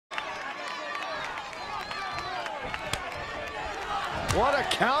What a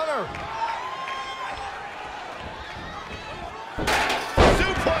counter.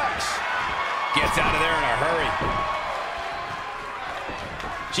 Suplex. Gets out of there in a hurry.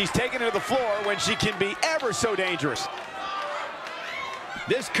 She's taken it to the floor when she can be ever so dangerous.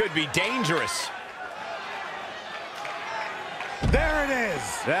 This could be dangerous. There it is.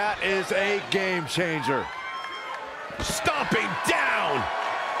 That is a game changer. Stomping down.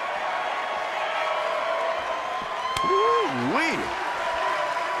 Woo-wee.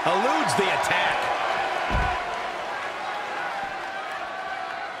 Eludes the attack.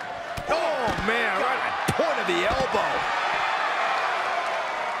 Oh, man, right at the point of the elbow.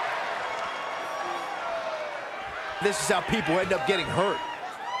 This is how people end up getting hurt.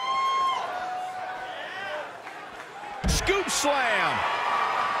 Scoop slam.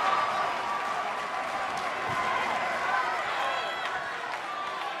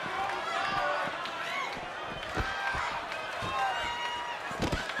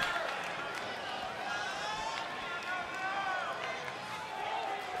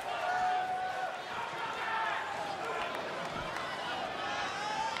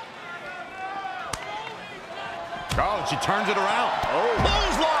 Oh, and she turns it around. Oh,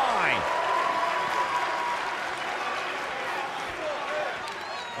 clothesline.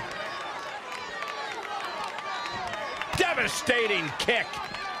 Devastating kick.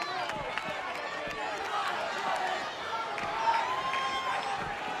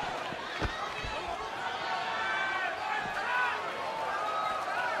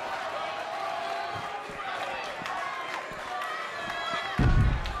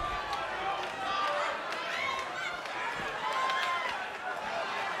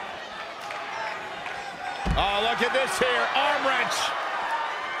 Oh, look at this here. Arm wrench.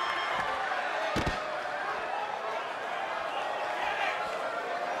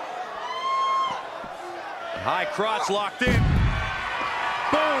 High crotch locked in.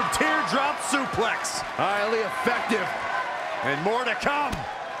 Boom, teardrop suplex. Highly effective. And more to come.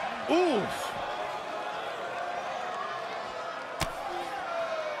 Oof.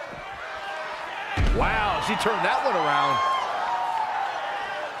 Wow, she turned that one around.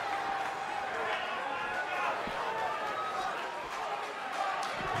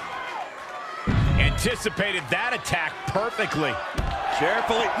 Anticipated that attack perfectly.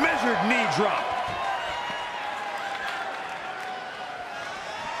 Carefully measured knee drop.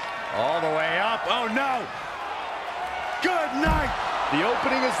 All the way up. Oh, no. Good night. The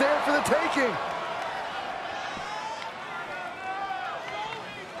opening is there for the taking.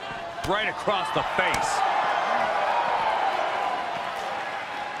 Right across the face.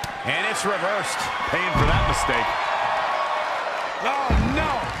 And it's reversed. Paying for that mistake. Oh, no.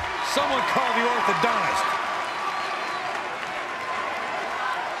 Someone call the orthodontist.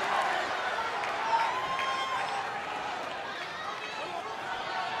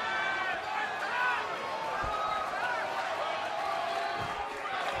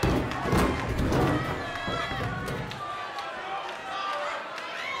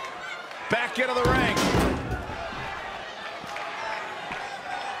 Back into the ring.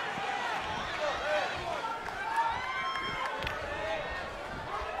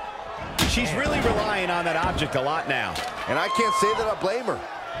 She's really relying on that object a lot now. And I can't say that I blame her.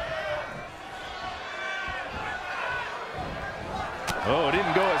 Oh, it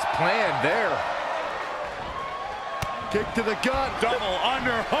didn't go as planned there. Kick to the gut. Double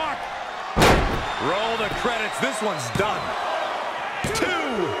underhook. Roll the credits. This one's done. 2.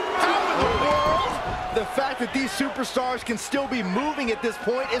 How in the world? The fact that these superstars can still be moving at this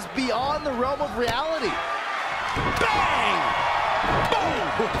point is beyond the realm of reality. Bang!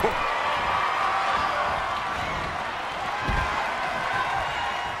 Boom!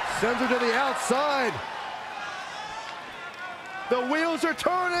 Sends her to the outside. The wheels are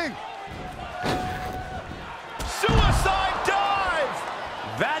turning. Suicide dive!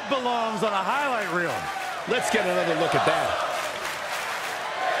 That belongs on a highlight reel. Let's get another look at that.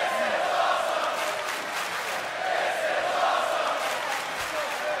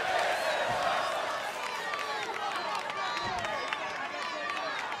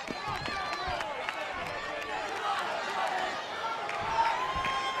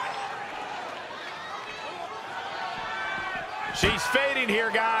 She's fading here,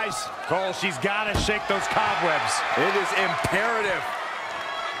 guys. Cole, she's got to shake those cobwebs. It is imperative.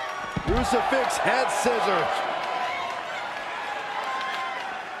 Crucifix head scissors.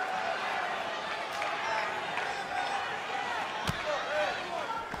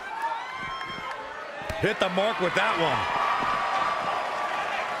 Hit the mark with that one.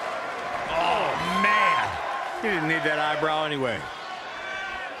 Oh, man. He didn't need that eyebrow anyway.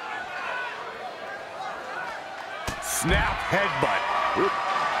 Snap headbutt. Oop.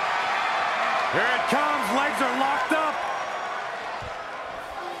 Here it comes. Legs are locked up.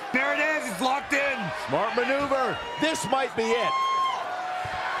 There it is. It's locked in. Smart maneuver. This might be it.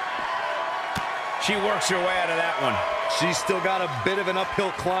 She works her way out of that one. She's still got a bit of an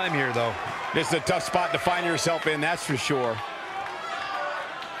uphill climb here, though. This is a tough spot to find yourself in, that's for sure.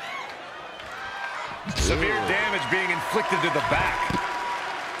 Severe damage being inflicted to the back.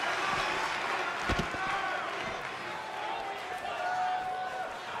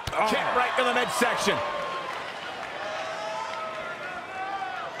 Kick right to the midsection.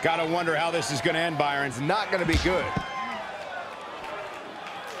 Gotta wonder how this is gonna end, Byron. It's not gonna be good.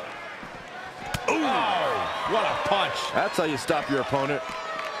 Ooh, what a punch. That's how you stop your opponent.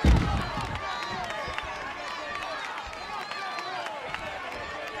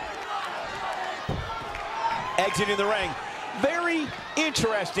 Exiting the ring. Very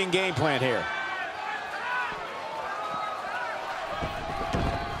interesting game plan here.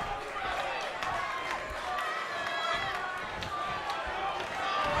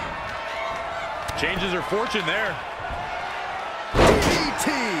 Changes her fortune there. DDT.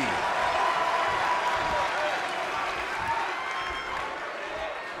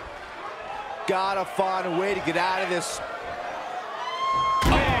 Gotta find a way to get out of this. Oh,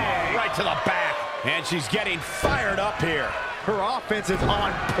 right to the back. And she's getting fired up here. Her offense is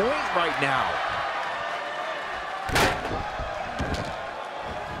on point right now.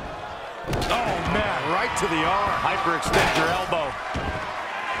 Oh, man, right to the arm. Hyperextend your elbow.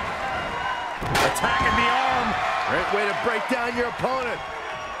 Attacking the arm. Great way to break down your opponent.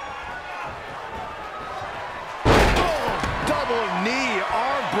 Oh, double knee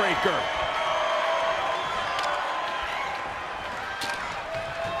arm breaker.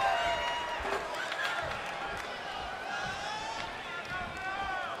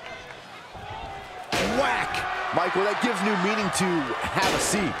 Whack! Michael, that gives new meaning to have a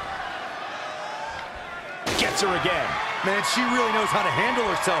seat. Gets her again. Man, she really knows how to handle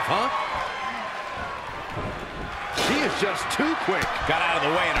herself, huh? She is just too quick. Got out of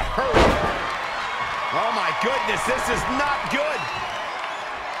the way in a hurry. Oh, my goodness, this is not good.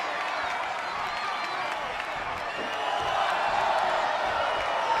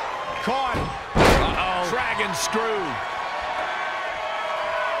 Caught. Uh-oh. Dragon screw.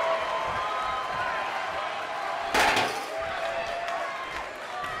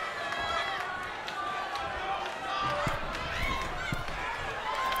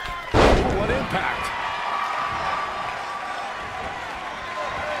 What impact.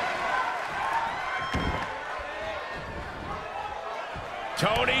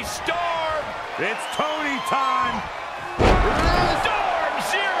 Tony Storm. It's Tony time. Storm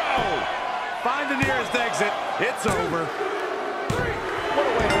Zero. Find the nearest exit. It's over. What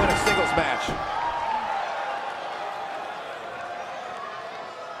a way to win a singles match.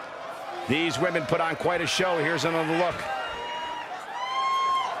 These women put on quite a show. Here's another look.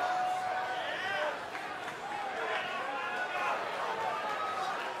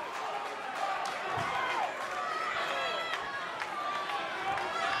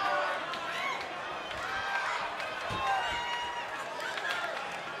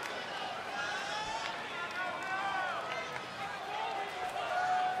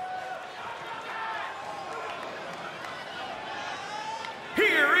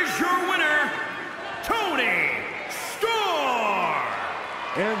 Here is your winner, Tony Storm.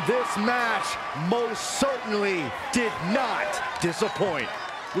 And this match most certainly did not disappoint.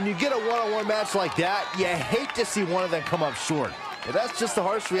 When you get a one-on-one match like that, you hate to see one of them come up short. But that's just the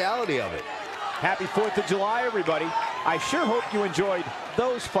harsh reality of it. Happy 4th of July, everybody. I sure hope you enjoyed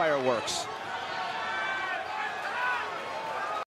those fireworks.